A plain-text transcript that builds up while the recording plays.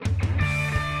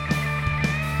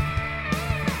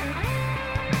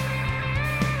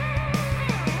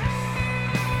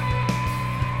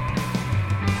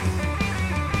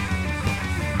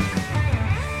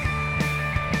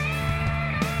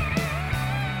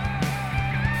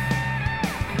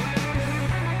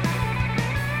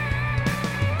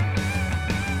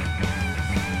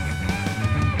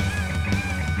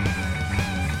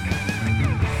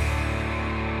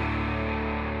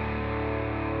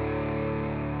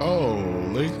Oh,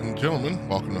 ladies and gentlemen,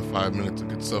 welcome to 5 Minutes of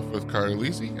Good Stuff with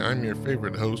Carlisi. I'm your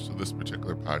favorite host of this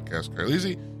particular podcast,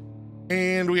 Carlisi,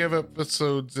 and we have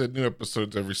new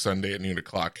episodes every Sunday at noon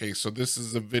o'clock. Hey, so this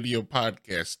is a video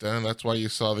podcast, that's why you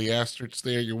saw the asterisk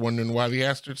there. You're wondering why the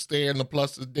asterisk there and the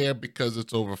plus is there, because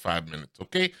it's over 5 minutes,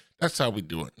 okay? That's how we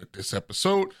do it with this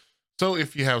episode. So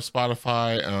if you have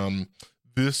Spotify,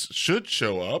 this should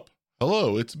show up.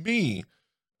 Hello, it's me.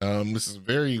 This is a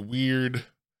very weird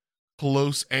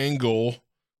close angle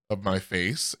of my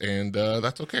face, and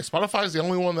that's okay. Spotify is the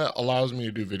only one that allows me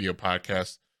to do video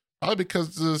podcasts, probably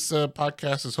because this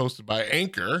podcast is hosted by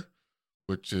Anchor,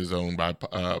 which is owned by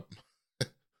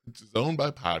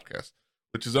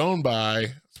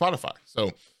Spotify.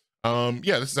 So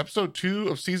this is episode 2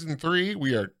 of season 3.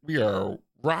 We are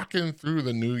rocking through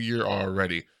the new year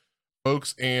already,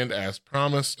 folks, and as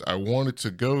promised, I wanted to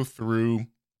go through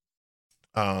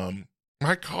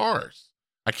my cars.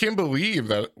 I can't believe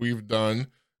that we've done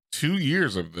 2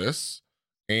 years of this,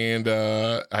 and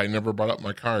I never brought up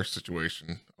my car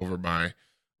situation over my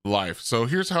life. So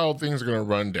here's how things are going to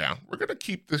run down. We're going to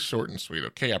keep this short and sweet,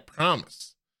 okay? I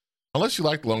promise. Unless you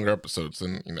like longer episodes,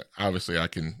 then obviously I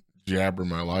can jabber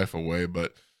my life away.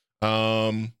 But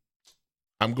I'm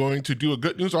going to do a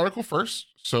good news article first.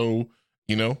 So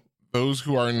those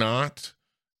who are not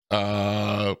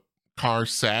car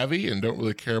savvy and don't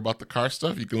really care about the car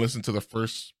stuff, you can listen to the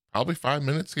first probably 5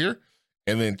 minutes here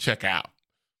and then check out.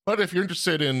 But if you're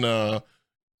interested in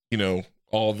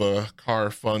all the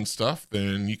car fun stuff,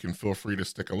 then you can feel free to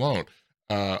stick along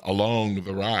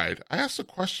the ride. I asked a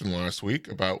question last week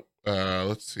about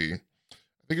let's see, I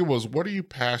think it was, what are you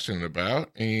passionate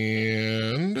about?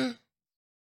 And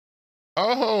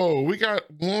we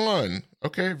got one.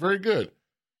 Okay, very good.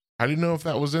 I didn't know if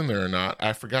that was in there or not.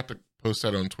 I forgot to post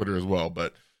that on Twitter as well.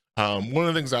 But one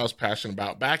of the things I was passionate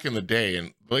about back in the day,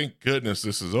 and thank goodness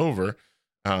this is over,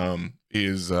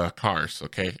 is cars.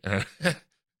 Okay. I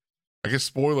guess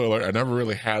spoiler alert, I never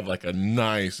really had like a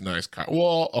nice car.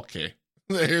 Well, okay.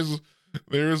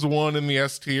 There's one in the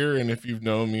S tier, and if you've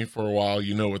known me for a while,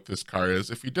 you know what this car is.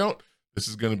 If you don't, this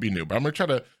is going to be new. But I'm going to try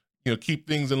to keep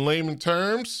things in layman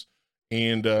terms,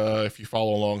 and if you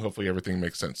follow along, hopefully everything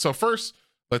makes sense. So first,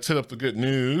 let's hit up the good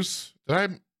news.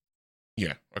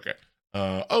 Yeah, okay.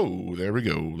 There we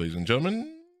go, ladies and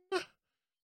gentlemen.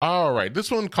 All right,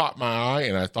 this one caught my eye,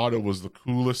 and I thought it was the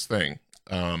coolest thing.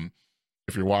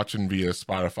 If you're watching via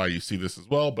Spotify, you see this as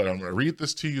well, but I'm going to read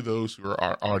this to you, those who are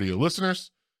our audio listeners.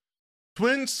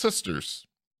 Twin sisters.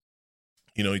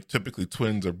 Typically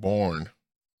twins are born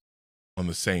on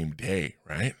the same day,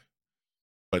 right?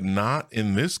 But not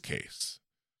in this case.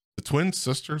 The twin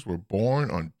sisters were born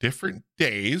on different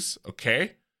days,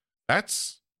 okay?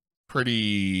 That's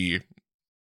pretty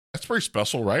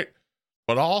special, right?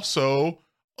 But also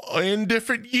in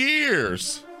different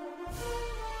years.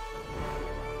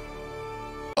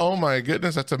 Oh my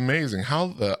goodness, that's amazing. How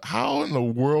in the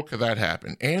world could that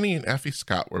happen? Annie and Effie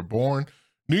Scott were born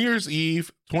New Year's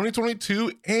Eve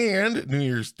 2022 and New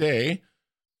Year's Day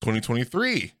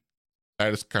 2023.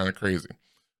 That is kind of crazy.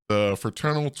 The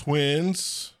fraternal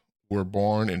twins were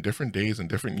born in different days and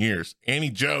different years. Annie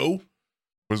Jo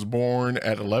was born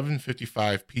at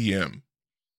 11:55 p.m.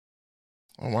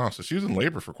 Oh, wow. So she was in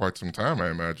labor for quite some time, I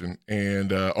imagine.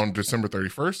 And on December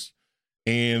 31st.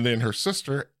 And then her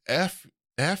sister,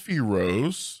 Effie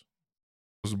Rose,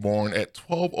 was born at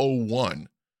 12:01,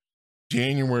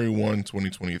 January 1,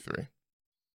 2023.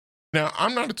 Now,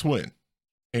 I'm not a twin.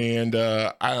 And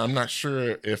I'm not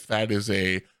sure if that is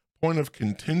a point of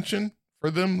contention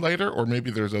for them later, or maybe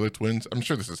there's other twins. I'm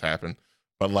sure this has happened.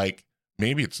 But,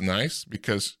 maybe it's nice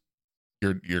because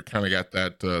you're kind of got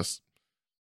that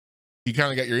you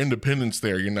kind of got your independence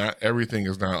there. Everything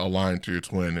is not aligned to your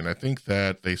twin. And I think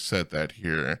that they said that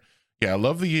here. Yeah, I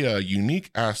love the unique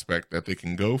aspect that they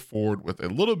can go forward with a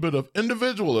little bit of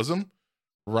individualism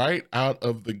right out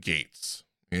of the gates.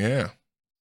 Yeah,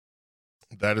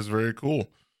 that is very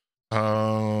cool.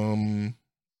 That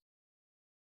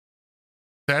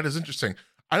is interesting.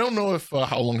 I don't know if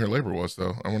how long her labor was,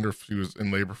 though. I wonder if she was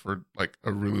in labor for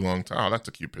a really long time. Oh, that's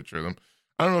a cute picture of them.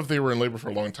 I don't know if they were in labor for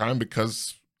a long time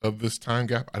because of this time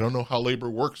gap. I don't know how labor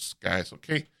works, guys.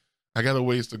 Okay, I got a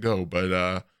ways to go, but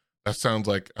that sounds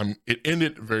like it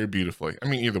ended very beautifully. I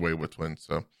mean, either way with twins.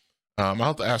 So I'll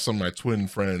have to ask some of my twin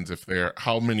friends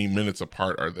how many minutes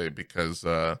apart are they, because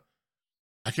I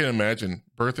can't imagine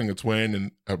birthing a twin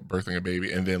and birthing a baby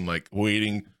and then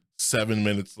waiting 7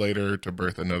 minutes later to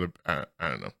birth another. I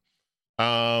don't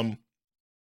know.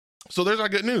 So there's our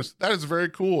good news. That is very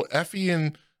cool. Effie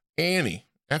and Annie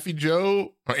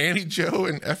Jo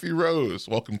and Effie Rose.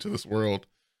 Welcome to this world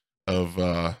of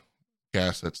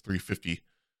gas that's $3.50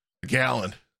 a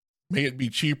gallon. May it be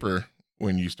cheaper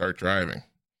when you start driving.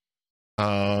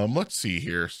 Let's see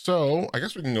here. So I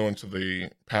guess we can go into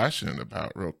the passionate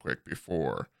about real quick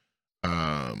before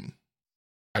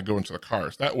I go into the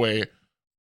cars. That way,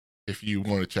 if you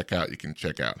want to check out, you can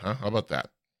check out, huh? How about that?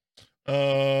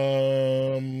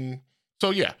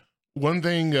 So yeah, one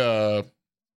thing I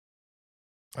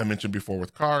mentioned before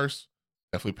with cars,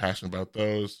 definitely passionate about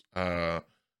those.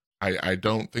 I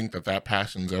don't think that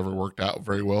passion's ever worked out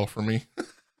very well for me.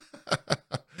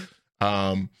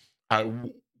 I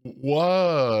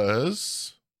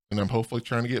was, and I'm hopefully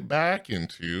trying to get back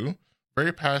into,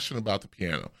 very passionate about the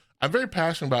piano. I'm very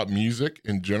passionate about music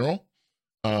in general,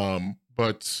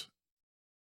 but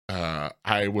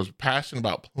I was passionate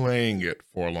about playing it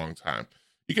for a long time.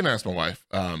 You can ask my wife.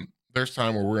 There's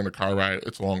time where we're in a car ride.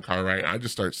 It's a long car ride. I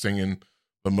just start singing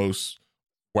the most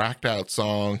whacked out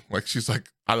song. Like, she's like,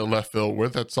 out of left field,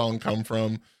 where'd that song come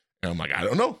from? And I'm like, I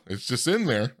don't know. It's just in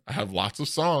there. I have lots of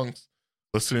songs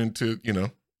listening to,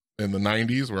 in the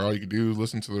 90s where all you could do is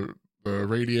listen to the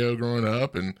radio growing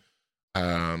up. And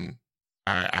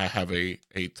I have a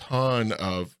ton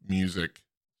of music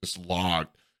just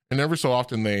logged. And every so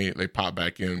often they pop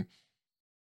back in.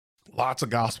 Lots of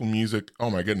gospel music. Oh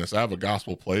my goodness. I have a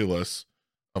gospel playlist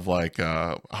of like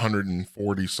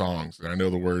 140 songs. And I know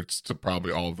the words to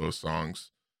probably all of those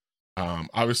songs.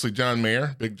 Obviously John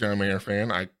Mayer, big John Mayer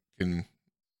fan. I can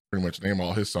pretty much name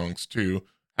all his songs too.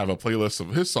 Have a playlist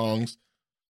of his songs,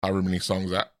 however many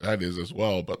songs that is as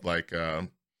well. But like,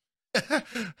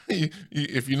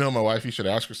 if you know my wife, you should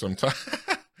ask her sometime.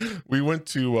 we went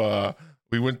to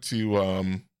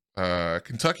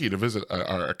Kentucky to visit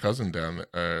our cousin down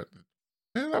there.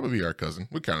 That would be our cousin.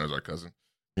 We count as our cousin.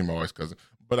 Me and my wife's cousin.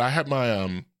 But I had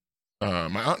my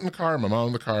my aunt in the car, my mom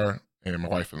in the car, and my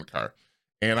wife in the car.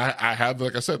 And I have,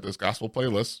 like I said, this gospel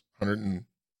playlist,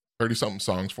 130 something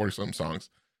songs, 40 something songs.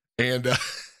 And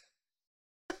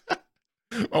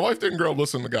my wife didn't grow up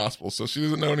listening to gospel, so she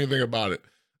doesn't know anything about it.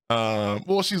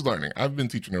 Well, she's learning. I've been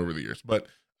teaching her over the years, but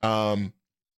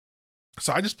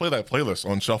so I just play that playlist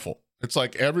on shuffle. It's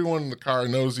like everyone in the car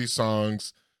knows these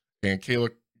songs, and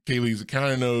Kaylee's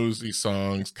kind of knows these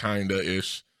songs,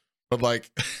 kinda-ish. But like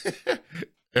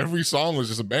every song was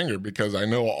just a banger because I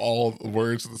know all the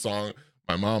words of the song.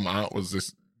 My mom, aunt was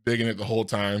just digging it the whole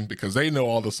time because they know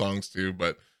all the songs too.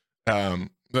 But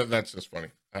that's just funny.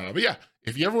 But yeah,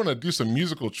 if you ever want to do some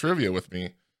musical trivia with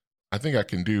me, I think I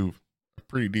can do a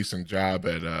pretty decent job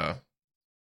at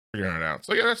figuring it out.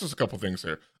 So yeah, that's just a couple things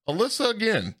here. Alyssa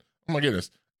again. Oh my goodness.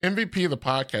 MVP of the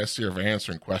podcast here for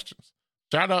answering questions.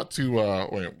 Shout out to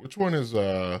wait, which one is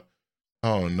oh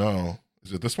no.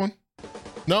 Is it this one?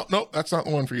 No, that's not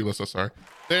the one for you, Alyssa. Sorry.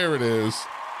 There it is.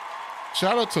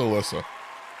 Shout out to Alyssa.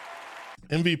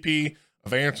 MVP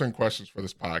of answering questions for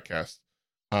this podcast.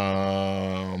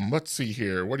 Let's see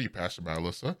here. What are you passionate about,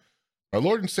 Alyssa? Our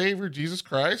Lord and Savior, Jesus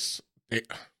Christ.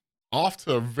 Off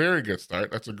to a very good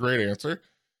start. That's a great answer.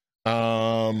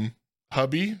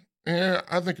 Hubby. Yeah,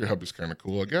 I think your hubby's kind of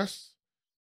cool, I guess.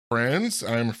 Friends.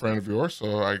 I'm a friend of yours,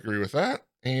 so I agree with that.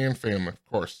 And family, of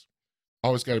course.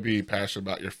 Always got to be passionate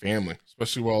about your family,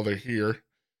 especially while they're here.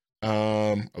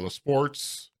 I love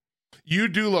sports. You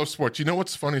do love sports. You know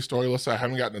what's a funny story, Alyssa? I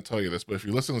haven't gotten to tell you this, but if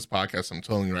you listen to this podcast, I'm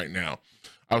telling you right now.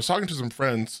 I was talking to some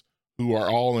friends who are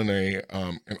all in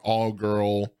an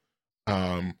all-girl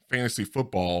fantasy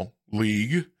football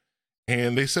league,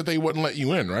 and they said they wouldn't let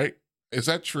you in, right? Is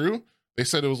that true? They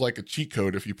said it was like a cheat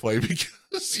code if you play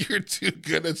because you're too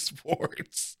good at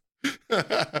sports.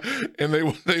 And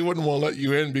they wouldn't want to let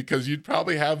you in because you'd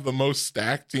probably have the most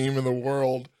stacked team in the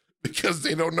world because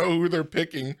they don't know who they're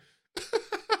picking.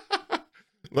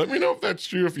 Let me know if that's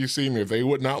true if you see me, if they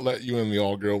would not let you in the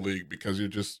all-girl league because you're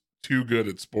just too good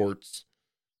at sports.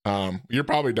 You're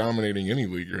probably dominating any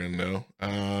league you're in, though.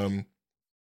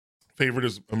 Favorite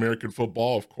is American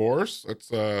football, of course.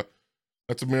 That's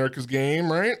America's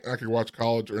game, right? I could watch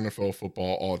college or NFL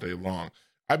football all day long.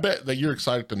 I bet that you're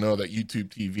excited to know that YouTube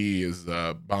TV is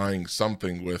buying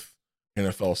something with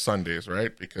NFL Sundays,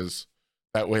 right? Because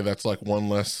that way that's like one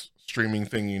less streaming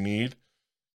thing you need.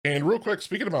 And real quick,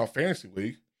 speaking about Fantasy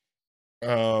League,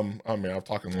 I mean, I'm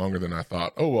talking longer than I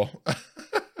thought. Oh, well.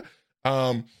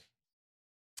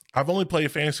 I've only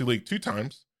played Fantasy League 2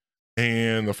 times.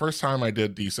 And the first time I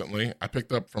did decently, I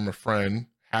picked up from a friend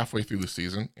halfway through the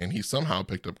season, and he somehow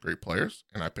picked up great players.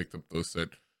 And I picked up those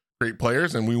said great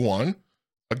players, and we won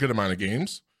a good amount of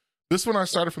games. This one I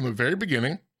started from the very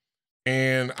beginning,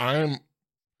 and I'm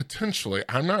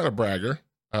not a bragger,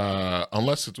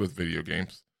 unless it's with video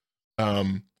games.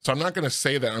 So I'm not going to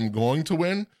say that I'm going to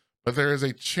win, but there is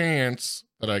a chance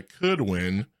that I could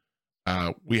win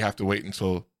we have to wait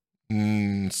until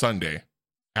Sunday,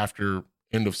 after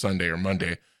end of Sunday or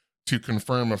Monday, to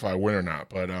confirm if I win or not.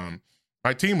 But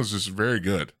my team was just very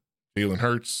good. Jalen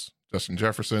Hurts, Justin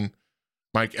Jefferson,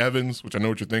 Mike Evans, which I know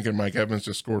what you're thinking. Mike Evans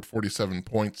just scored 47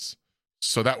 points.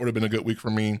 So that would have been a good week for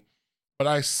me. But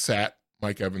I sat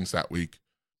Mike Evans that week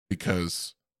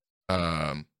because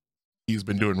he's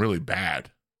been doing really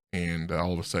bad. And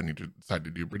all of a sudden he decided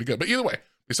to do pretty good. But either way,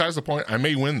 besides the point, I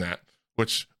may win that,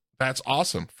 which that's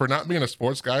awesome. For not being a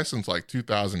sports guy since like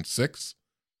 2006,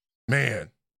 man,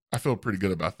 I feel pretty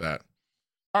good about that.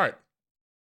 All right.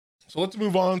 So let's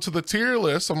move on to the tier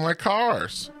list of my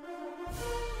cars.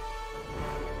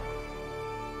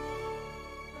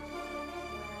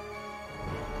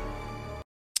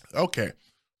 Okay.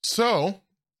 So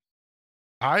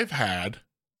I've had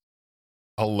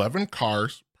 11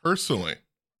 cars personally.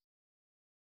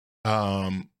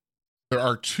 There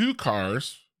are 2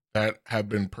 cars that have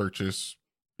been purchased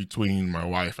between my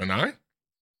wife and I.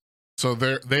 So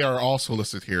they are also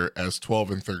listed here as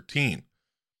 12 and 13.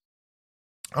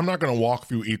 I'm not going to walk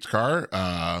through each car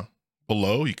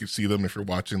below. You can see them if you're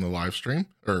watching the live stream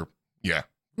or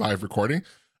live recording.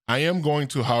 I am going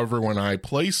to, however, when I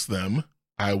place them,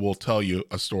 I will tell you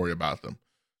a story about them.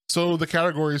 So the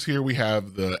categories here, we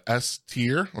have the S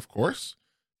tier, of course,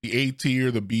 the A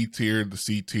tier, the B tier, the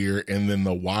C tier, and then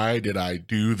the why did I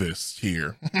do this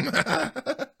tier.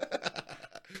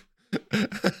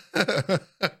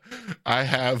 I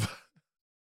have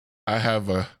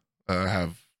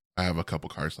a couple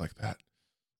cars like that.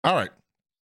 All right.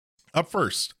 Up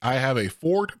first, I have a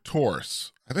Ford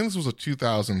Taurus. I think this was a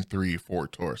 2003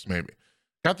 Ford Taurus, maybe.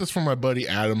 Got this from my buddy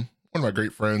Adam, one of my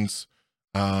great friends.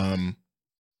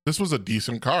 This was a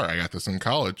decent car. I got this in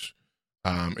college.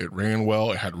 It ran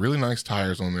well. It had really nice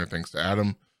tires on there, thanks to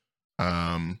Adam.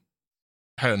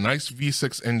 Had a nice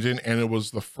V6 engine, and it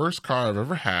was the first car I've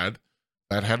ever had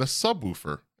that had a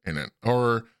subwoofer in it.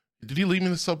 Or did he leave me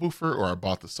the subwoofer, or I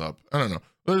bought the sub? I don't know.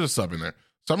 There's a sub in there.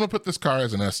 So I'm going to put this car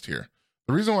as an S tier.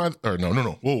 The reason why, A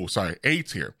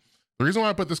tier. The reason why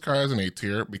I put this car as an A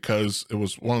tier, because it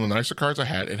was one of the nicer cars I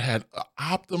had. It had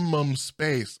optimum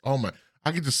space. Oh my,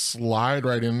 I could just slide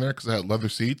right in there because I had leather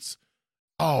seats.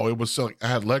 Oh, it was so, I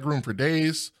had leg room for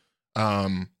days.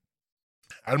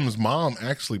 Adam's mom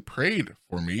actually prayed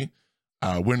for me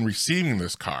when receiving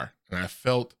this car, and I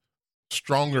felt a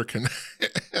stronger connection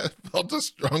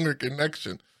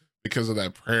because of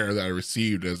that prayer that I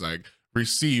received as I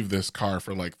received this car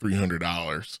for like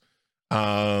 $300.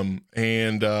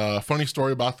 Funny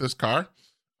story about this car.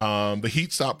 The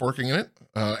heat stopped working in it.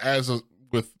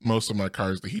 With most of my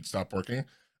cars, the heat stopped working.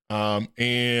 My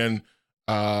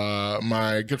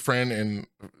good friend and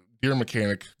dear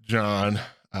mechanic, John,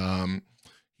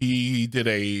 he did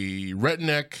a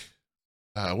redneck,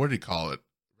 what did he call it?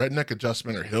 Redneck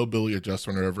adjustment or hillbilly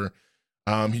adjustment or whatever.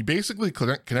 He basically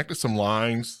connected some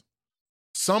lines,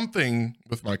 something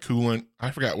with my coolant.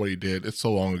 I forgot what he did. It's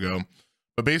so long ago.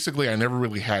 But basically, I never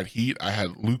really had heat. I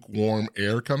had lukewarm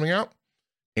air coming out,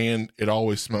 and it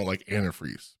always smelled like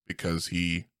antifreeze because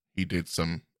he did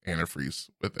some antifreeze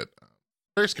with it.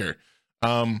 Very scary.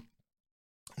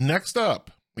 Next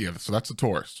up, so that's the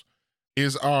Taurus,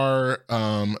 is our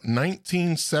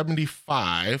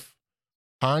 1975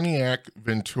 Pontiac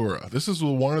Ventura. This is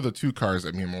one of the 2 cars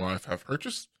that me and my wife have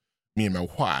purchased. Me and my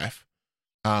wife.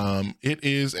 It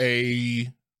is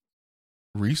a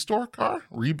restore.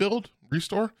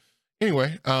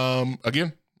 Anyway,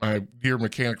 again, my dear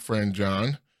mechanic friend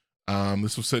John,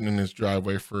 this was sitting in his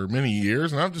driveway for many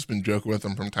years, and I've just been joking with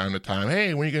him from time to time.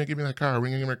 Hey, when are you gonna give me that car?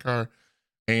 When are you gonna give me a car?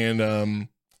 And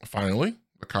finally,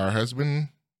 the car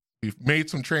we've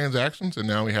made some transactions, and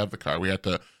now we have the car. We had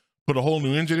to put a whole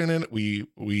new engine in it. We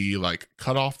like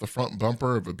cut off the front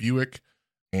bumper of a Buick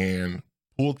and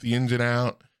pulled the engine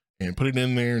out and put it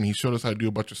in there, and he showed us how to do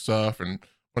a bunch of stuff and a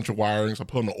bunch of wirings. I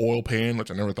put on the oil pan,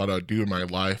 which I never thought I'd do in my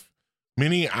life.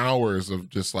 Many hours of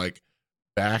just like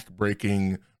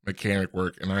back-breaking mechanic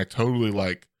work, and I totally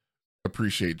like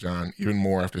appreciate John even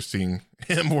more after seeing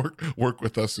him work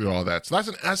with us through all that. So that's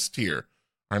an S tier,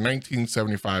 our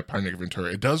 1975 Pontiac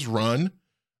Ventura. It does run.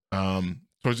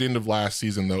 Towards the end of last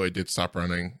season, though, it did stop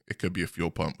running. It could be a fuel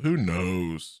pump. Who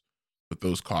knows with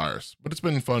those cars? But it's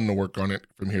been fun to work on it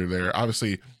from here to there.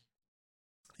 Obviously,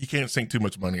 you can't sink too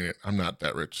much money in it. I'm not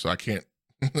that rich, so I can't.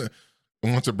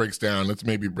 Once it breaks down, it's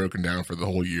maybe broken down for the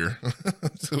whole year.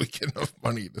 So we get enough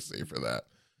money to save for that.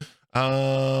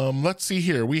 Let's see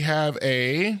here. We have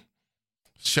a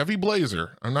Chevy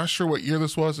Blazer. I'm not sure what year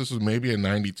this was. This was maybe a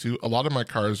 92. A lot of my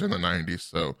cars are in the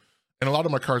 90s. And a lot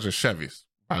of my cars are Chevys,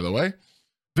 by the way.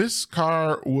 This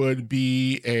car would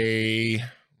be a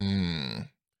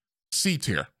C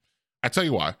tier. I tell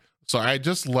you why. So I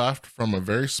just left from a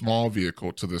very small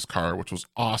vehicle to this car, which was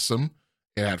awesome.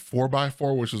 It had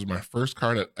 4x4, which was my first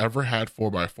car that ever had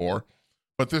 4x4.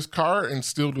 But this car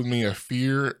instilled in me a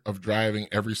fear of driving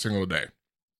every single day.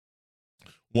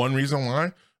 One reason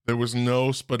why, there was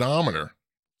no speedometer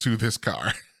to this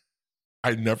car.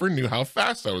 I never knew how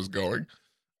fast I was going.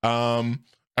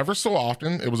 Ever so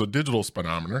often, it was a digital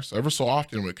speedometer. So ever so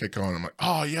often it would kick on. I'm like,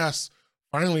 oh yes,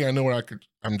 finally I know what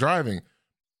I'm driving.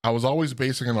 I was always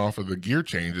basing it off of the gear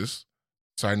changes.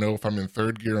 So I know if I'm in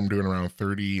third gear, I'm doing around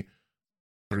 30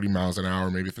 miles an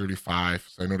hour, maybe 35.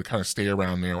 So I know to kind of stay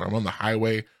around there. When I'm on the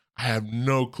highway, I have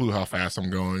no clue how fast I'm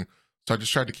going. So I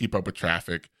just tried to keep up with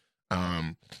traffic.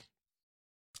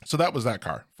 So that was that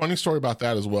car. Funny story about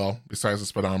that as well, besides the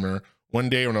speedometer. One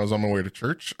day when I was on my way to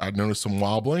church, I noticed some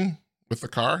wobbling with the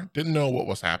car. Didn't know what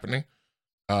was happening.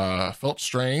 Felt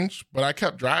strange, but I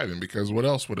kept driving because what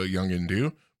else would a youngin'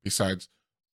 do besides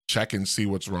check and see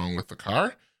what's wrong with the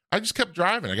car? I just kept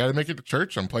driving. I got to make it to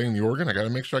church. I'm playing the organ. I got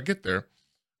to make sure I get there.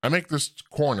 I make this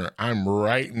corner. I'm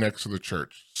right next to the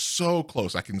church. So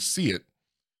close. I can see it.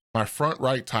 My front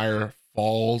right tire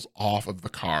falls off of the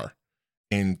car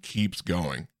and keeps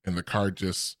going. And the car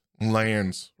just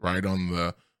lands right on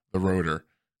the rotor.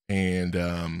 And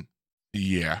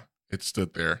yeah, it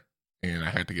stood there and I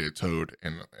had to get it towed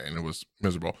and it was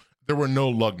miserable. There were no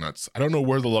lug nuts. I don't know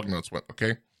where the lug nuts went.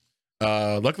 Okay.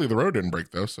 Luckily the road didn't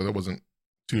break though. So that wasn't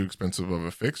too expensive of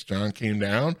a fix. John came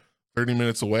down 30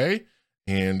 minutes away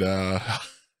and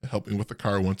helped me with the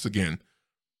car once again.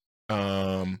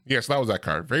 Yeah, so that was that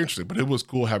car. Very interesting, but it was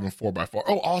cool having 4x4.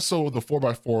 Oh, also the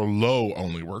 4x4 low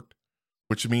only worked,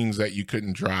 which means that you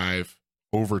couldn't drive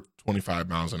over 25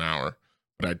 miles an hour,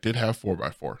 but I did have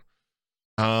 4x4.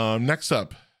 Next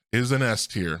up is an S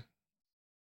tier.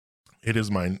 It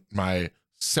is my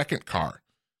second car.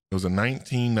 It was a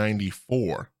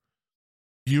 1994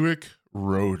 Buick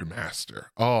Roadmaster.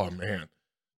 Oh man,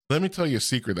 let me tell you a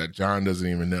secret that John doesn't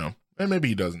even know, and maybe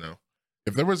he does know.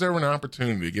 If there was ever an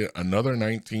opportunity to get another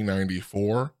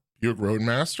 1994 Buick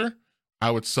Roadmaster,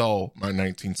 I would sell my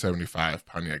 1975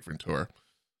 Pontiac Ventura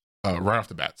right off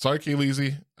the bat. Sorry,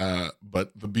 Kayleezy,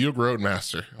 but the Buick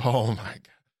Roadmaster, oh my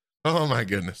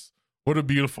goodness, what a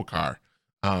beautiful car.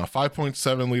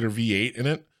 5.7 liter V8 in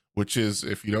it, which is,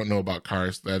 if you don't know about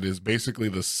cars, that is basically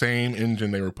the same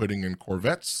engine they were putting in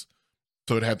Corvettes.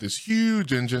 So it had this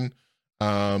huge engine.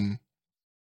 Very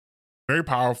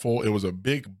powerful. It was a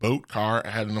big boat car. It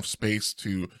had enough space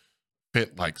to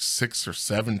fit like 6 or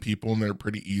 7 people in there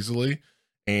pretty easily.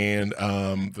 And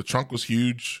the trunk was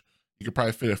huge. You could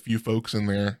probably fit a few folks in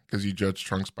there because you judge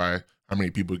trunks by how many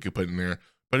people you could put in there.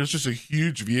 But it's just a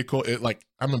huge vehicle.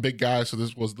 I'm a big guy, so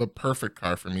this was the perfect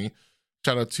car for me.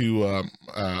 Shout out to,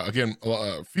 again,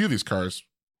 a few of these cars,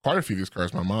 quite a few of these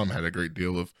cars, my mom had a great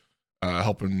deal of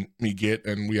helping me get.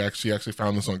 And we actually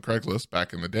found this on Craigslist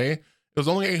back in the day. It was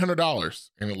only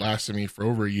 $800 and it lasted me for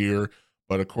over a year.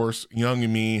 But of course, young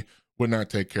and me would not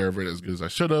take care of it as good as I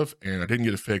should have. And I didn't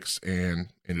get it fixed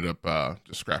and ended up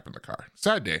just scrapping the car.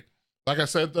 Sad day. Like I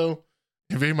said, though,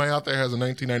 if anybody out there has a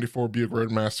 1994 Buick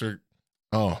Roadmaster,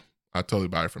 oh, I'll totally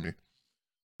buy it from you.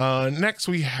 Next,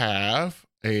 we have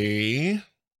a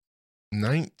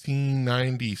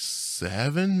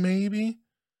 1997, maybe,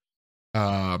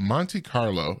 Monte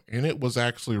Carlo, and it was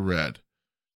actually red.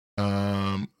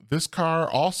 This car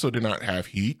also did not have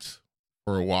heat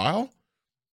for a while.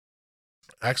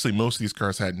 Actually, most of these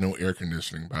cars had no air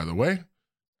conditioning, by the way.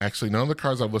 Actually, none of the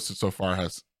cars I've listed so far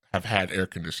have had air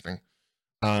conditioning.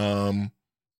 I'll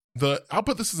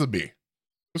put this as a B.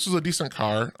 This was a decent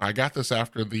car. I got this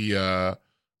after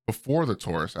before the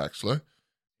Taurus, actually.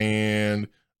 And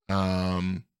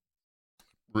it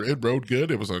rode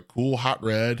good. It was a cool hot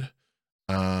red.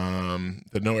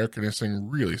 The no air conditioning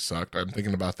really sucked. I'm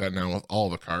thinking about that now with all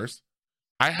the cars.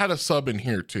 I had a sub in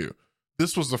here too.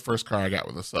 This was the first car I got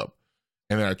with a sub.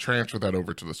 And then I transferred that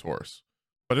over to the Taurus.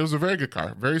 But it was a very good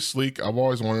car. Very sleek. I've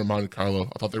always wanted a Monte Carlo.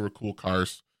 I thought they were cool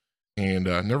cars. And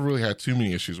never really had too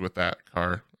many issues with that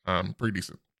car. Pretty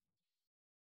decent.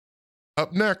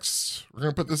 Up next, we're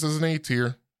going to put this as an A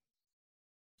tier.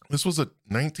 This was a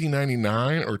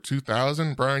 1999 or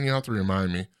 2000. Brian, you have to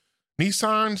remind me.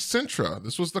 Nissan Sentra.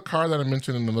 This was the car that I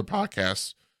mentioned in another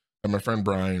podcast that my friend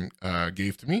Brian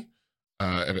gave to me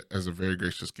as a very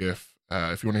gracious gift.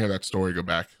 If you want to hear that story, go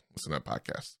back, listen to that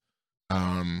podcast.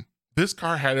 This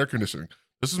car had air conditioning.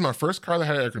 This is my first car that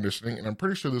had air conditioning, and I'm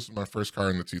pretty sure this was my first car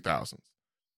in the 2000s.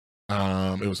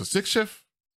 It was a 6-shift.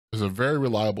 It was a very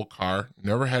reliable car.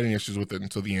 Never had any issues with it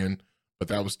until the end, but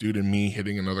that was due to me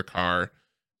hitting another car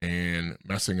and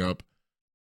messing up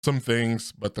some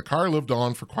things. But the car lived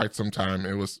on for quite some time.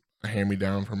 It was a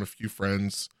hand-me-down from a few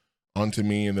friends onto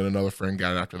me, and then another friend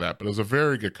got it after that. But it was a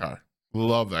very good car.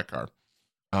 Love that car.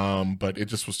 But it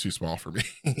just was too small for me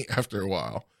after a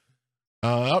while.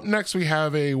 Up next, we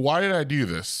have a Why Did I Do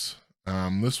This?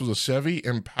 This was a Chevy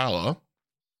Impala.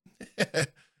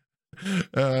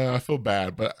 I feel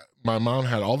bad, but my mom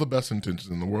had all the best intentions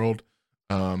in the world.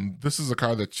 This is a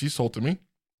car that she sold to me.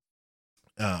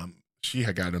 She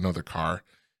had got another car,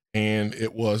 and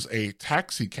it was a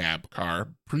taxi cab car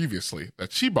previously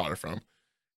that she bought it from.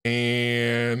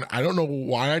 And I don't know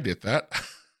why I did that.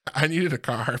 I needed a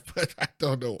car, but I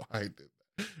don't know why I did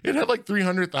that. It had like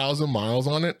 300,000 miles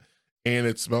on it, and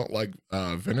it smelled like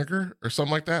vinegar or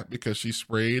something like that, because she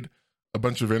sprayed a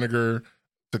bunch of vinegar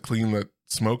to clean the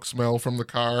smoke smell from the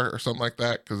car or something like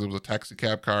that, because it was a taxi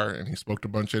cab car and he smoked a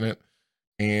bunch in it.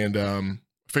 And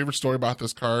favorite story about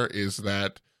this car is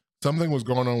that something was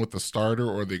going on with the starter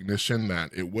or the ignition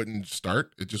that it wouldn't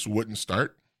start. It just wouldn't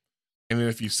start. And then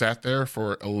if you sat there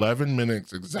for 11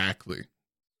 minutes exactly,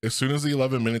 as soon as the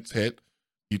 11 minutes hit,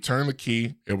 you turn the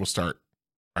key, it will start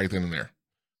right then and there.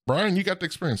 Brian, you got the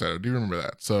experience that. I do remember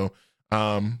that. So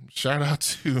shout out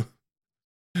to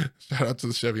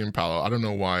the Chevy Impala. I don't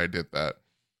know why I did that.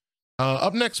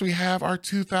 Up next, we have our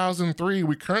 2003.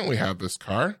 We currently have this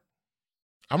car.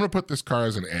 I'm going to put this car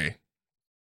as an A.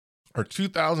 Our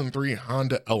 2003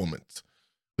 Honda Element.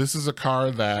 This is a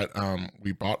car that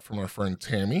we bought from our friend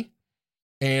Tammy.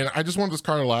 And I just want this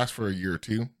car to last for a year or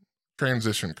two.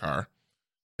 Transition car.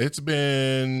 It's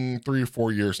been 3 or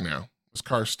 4 years now. This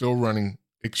car is still running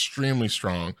extremely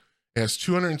strong. It has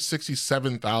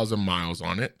 267,000 miles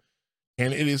on it,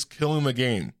 and it is killing the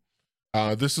game.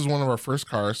 This is one of our first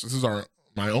cars. This is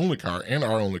my only car and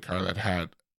our only car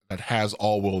that has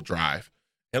all-wheel drive.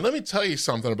 And let me tell you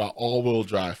something about all-wheel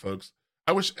drive, folks.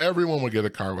 I wish everyone would get a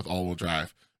car with all-wheel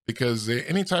drive, because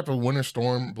any type of winter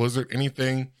storm, blizzard,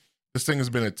 anything, this thing has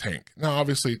been a tank. Now,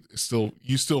 obviously,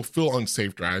 you still feel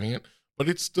unsafe driving it, but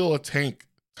it's still a tank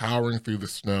towering through the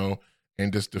snow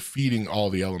and just defeating all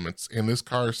the elements. And this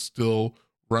car is still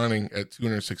running at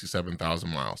 267,000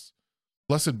 miles.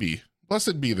 Blessed be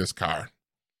this car.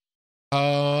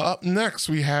 Up next,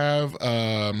 we have,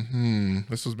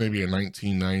 this was maybe a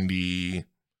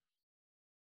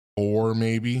 1994,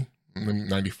 maybe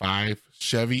 95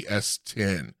 Chevy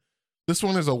S10. This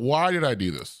one is a Why Did I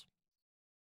Do This?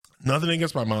 Nothing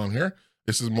against my mom here.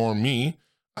 This is more me.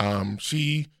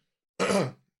 She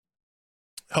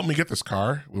helped me get this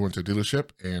car. We went to a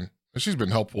dealership, and she's been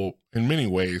helpful in many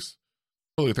ways.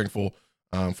 Really thankful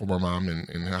for my mom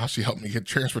and how she helped me get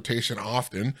transportation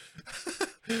often.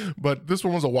 But this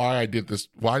one was a Why I did this.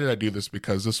 Why did I do this?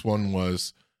 Because this one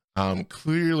was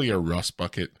clearly a rust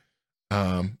bucket.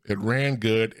 It ran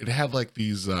good. It had like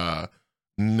these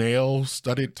nail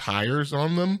studded tires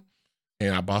on them.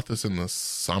 And I bought this in the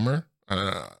summer,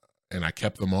 and I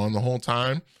kept them on the whole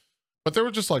time. But there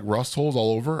were just like rust holes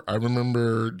all over. I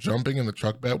remember jumping in the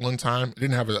truck bed one time. It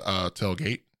didn't have a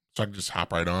tailgate, so I could just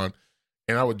hop right on.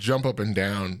 And I would jump up and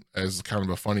down as kind of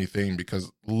a funny thing,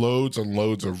 because loads and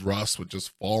loads of rust would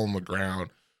just fall on the ground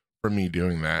for me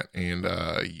doing that. And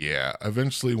yeah,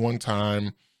 eventually one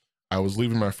time I was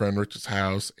leaving my friend Rich's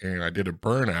house, and I did a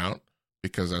burnout,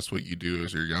 because that's what you do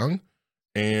as you're young.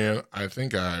 And I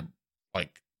think I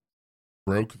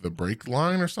broke the brake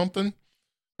line or something.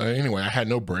 Anyway, I had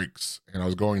no brakes, and I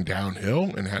was going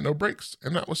downhill and had no brakes,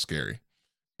 and that was scary.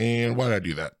 And why did I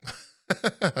do that?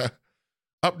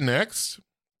 Up next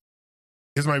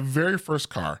is my very first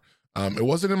car. It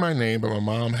wasn't in my name, but my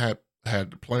mom had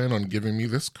planned on giving me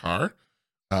this car.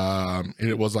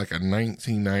 It was like a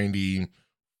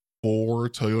 1994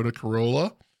 Toyota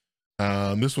Corolla.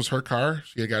 This was her car.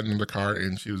 She had gotten in the car,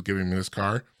 and she was giving me this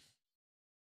car.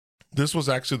 This was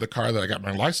actually the car that I got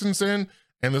my license in,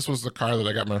 and this was the car that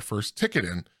I got my first ticket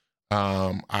in.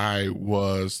 I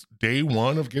was day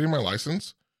one of getting my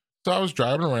license, so I was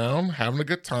driving around, having a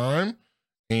good time,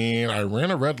 and I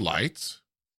ran a red light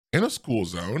in a school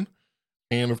zone,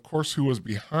 and of course, who was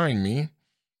behind me?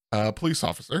 A police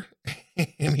officer,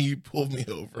 and he pulled me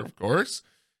over, of course,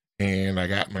 and I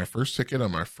got my first ticket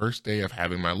on my first day of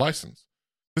having my license.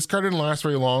 This car didn't last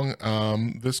very long.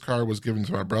 This car was given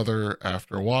to my brother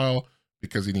after a while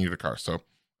because he needed a car. So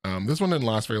this one didn't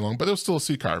last very long, but it was still a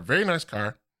C car. Very nice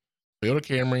car. Toyota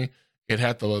Camry. It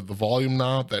had the volume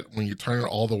knob that when you turn it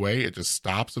all the way, it just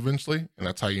stops eventually. And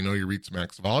that's how you know you reach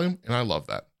max volume. And I love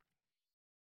that.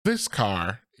 This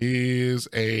car is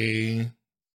a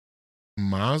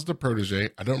Mazda Protege.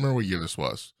 I don't remember what year this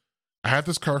was. I had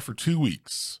this car for 2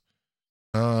 weeks.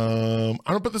 I'm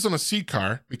gonna put this on a C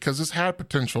car because this had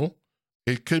potential.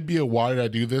 It could be a Why Did I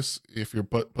Do This if you're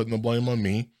putting the blame on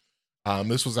me.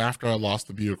 This was after I lost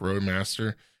the Buick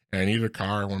Roadmaster and I needed a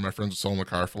car. One of my friends was selling the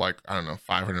car for like, I don't know,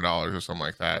 $500 or something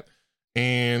like that.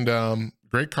 And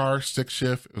great car, stick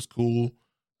shift. It was cool.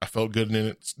 I felt good in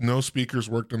it. No speakers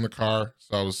worked in the car,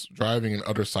 so I was driving in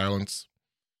utter silence.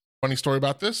 Funny story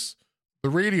about this,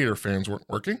 the radiator fans weren't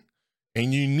working,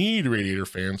 and you need radiator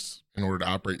fans in order to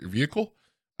operate your vehicle.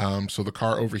 So the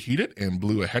car overheated and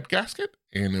blew a head gasket,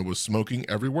 and it was smoking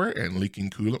everywhere and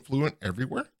leaking coolant fluid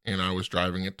everywhere. And I was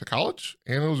driving it to college,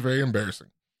 and it was very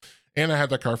embarrassing. And I had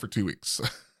that car for 2 weeks.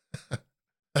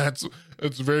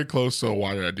 It's very close. So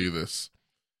why did I do this?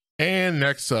 And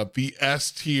next up, the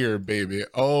S tier, baby.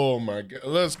 Oh my God.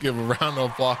 Let's give a round of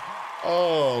applause.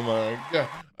 Oh my God.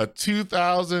 A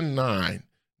 2009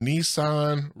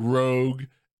 Nissan Rogue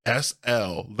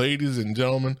SL. Ladies and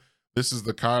gentlemen, this is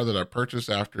the car that I purchased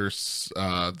after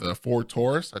the Ford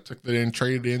Taurus. I took it in,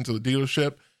 traded it into the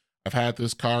dealership. I've had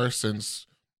this car since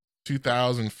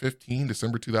 2015,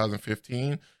 December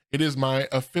 2015. It is my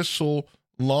official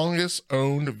longest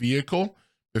owned vehicle.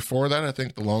 Before that, I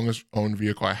think the longest owned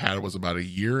vehicle I had was about a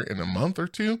year and a month or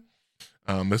two.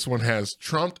 This one has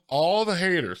trumped all the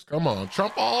haters. Come on,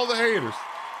 trump all the haters.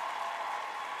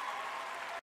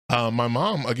 My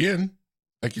mom, again,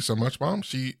 thank you so much, Mom.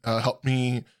 She helped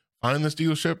me find this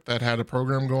dealership that had a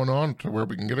program going on to where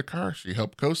we can get a car. She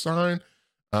helped co-sign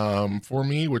for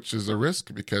me, which is a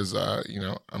risk because,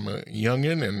 I'm a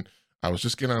youngin' and I was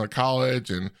just getting out of college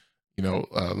and,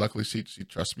 luckily she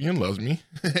trusts me and loves me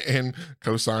and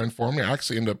co-signed for me. I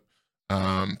actually ended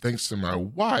up, thanks to my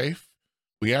wife,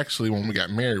 when we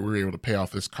got married, we were able to pay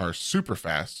off this car super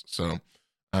fast. So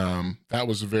that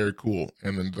was very cool.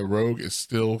 And then the Rogue is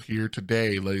still here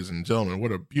today, ladies and gentlemen.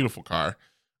 What a beautiful car.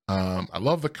 I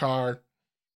love the car.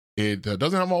 It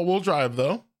doesn't have all-wheel drive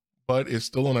though, but it's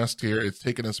still an S tier. It's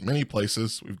taken us many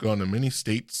places. We've gone to many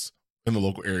states in the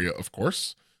local area, of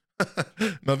course.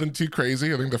 Nothing too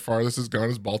crazy. I think the farthest it's gone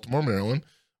is Baltimore, Maryland.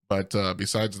 But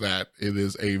besides that, it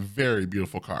is a very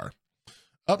beautiful car.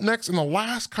 Up next, in the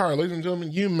last car, ladies and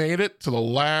gentlemen, you made it to the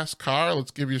last car.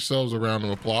 Let's give yourselves a round of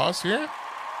applause here.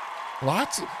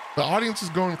 The audience is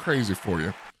going crazy for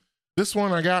you. This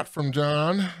one I got from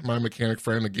John, my mechanic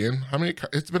friend again.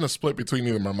 It's been a split between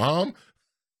either my mom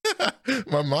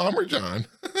or John.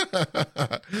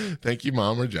 Thank you,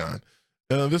 Mom or John.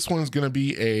 This one's going to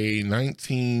be a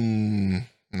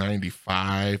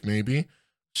 1995, maybe,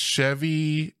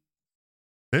 Chevy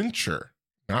Venture.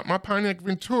 Not my Pontiac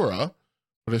Ventura,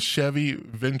 but a Chevy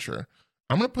Venture.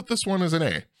 I'm going to put this one as an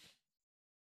A.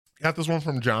 Got this one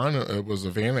from John. It was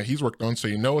a van that he's worked on, so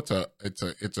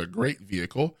it's a great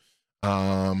vehicle.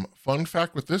 Fun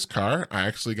fact with this car, I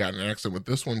actually got in an accident with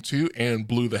this one too and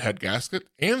blew the head gasket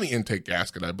and the intake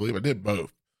gasket. I believe I did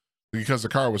both because the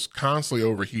car was constantly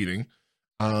overheating.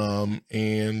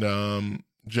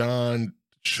 John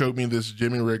showed me this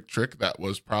jimmy rig trick that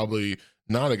was probably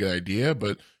not a good idea,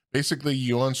 but basically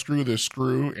you unscrew this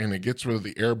screw and it gets rid of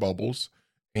the air bubbles,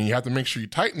 and you have to make sure you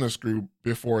tighten the screw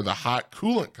before the hot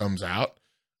coolant comes out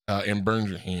and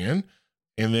burns your hand.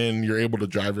 And then you're able to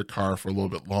drive your car for a little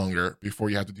bit longer before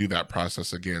you have to do that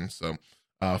process again. So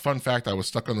fun fact, I was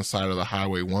stuck on the side of the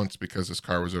highway once because this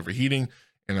car was overheating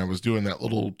and I was doing that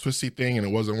little twisty thing and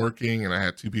it wasn't working. And I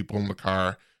had two people in the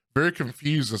car, very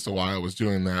confused as to why I was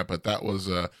doing that. But that was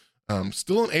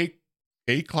still an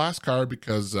A-class car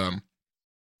because it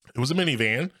was a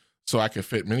minivan, so I could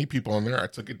fit many people in there. I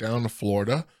took it down to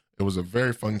Florida. It was a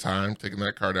very fun time taking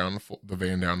that car down, the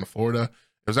van down to Florida.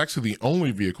 It was actually the only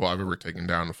vehicle I've ever taken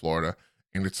down to Florida,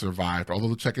 and it survived. Although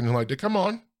the check engine light did come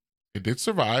on, it did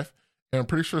survive, and I'm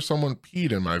pretty sure someone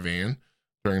peed in my van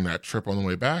during that trip on the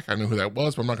way back. I know who that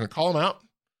was, but I'm not going to call him out.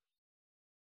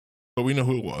 But we know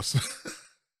who it was.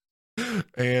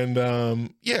 And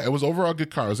it was overall a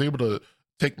good car. I was able to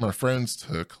take my friends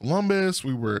to Columbus.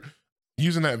 We were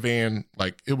using that van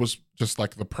like it was just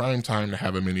like the prime time to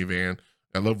have a minivan.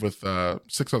 I lived with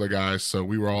 6 other guys, so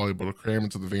we were all able to cram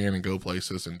into the van and go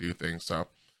places and do things. So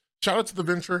shout out to the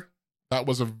Venture. That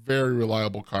was a very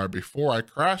reliable car before I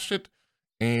crashed it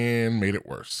and made it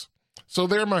worse. So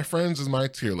there, my friends, is my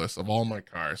tier list of all my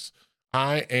cars.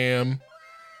 I am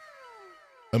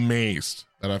amazed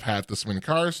that I've had this many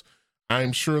cars.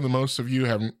 I'm sure the most of you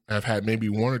have had maybe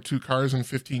 1 or 2 cars in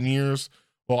 15 years.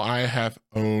 Well, I have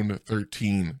owned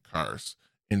 13 cars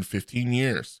in 15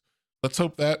 years. Let's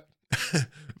hope that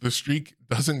the streak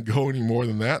doesn't go any more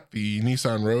than that. The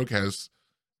Nissan Rogue has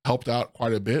helped out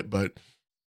quite a bit, but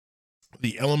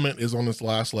the Element is on its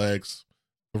last legs.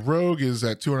 The Rogue is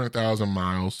at 200,000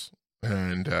 miles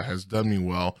and has done me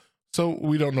well. So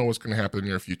we don't know what's going to happen in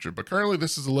the near future, but currently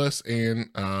this is a list, and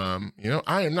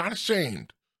I am not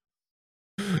ashamed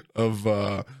of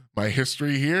my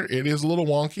history here. It is a little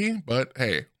wonky, but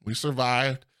hey, we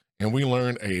survived and we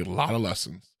learned a lot of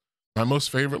lessons. My most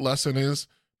favorite lesson is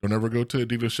don't ever go to a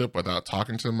dealership without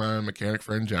talking to my mechanic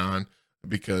friend John,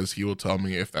 because he will tell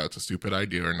me if that's a stupid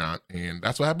idea or not. And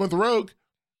that's what happened with the Rogue.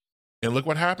 And look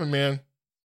what happened, man.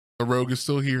 The Rogue is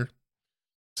still here.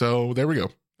 So there we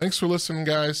go. Thanks for listening,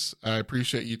 guys. I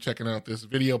appreciate you checking out this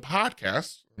video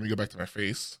podcast. Let me go back to my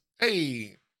face.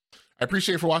 Hey, I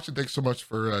appreciate you for watching. Thanks so much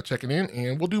for checking in,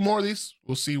 and we'll do more of these.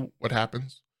 We'll see what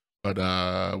happens, but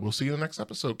we'll see you in the next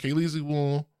episode. Kayleezy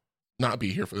will not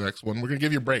be here for the next one. We're gonna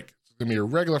give you a break. It's gonna be a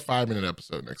regular 5-minute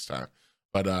episode next time.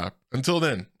 But until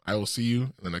then, I will see you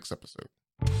in the next episode.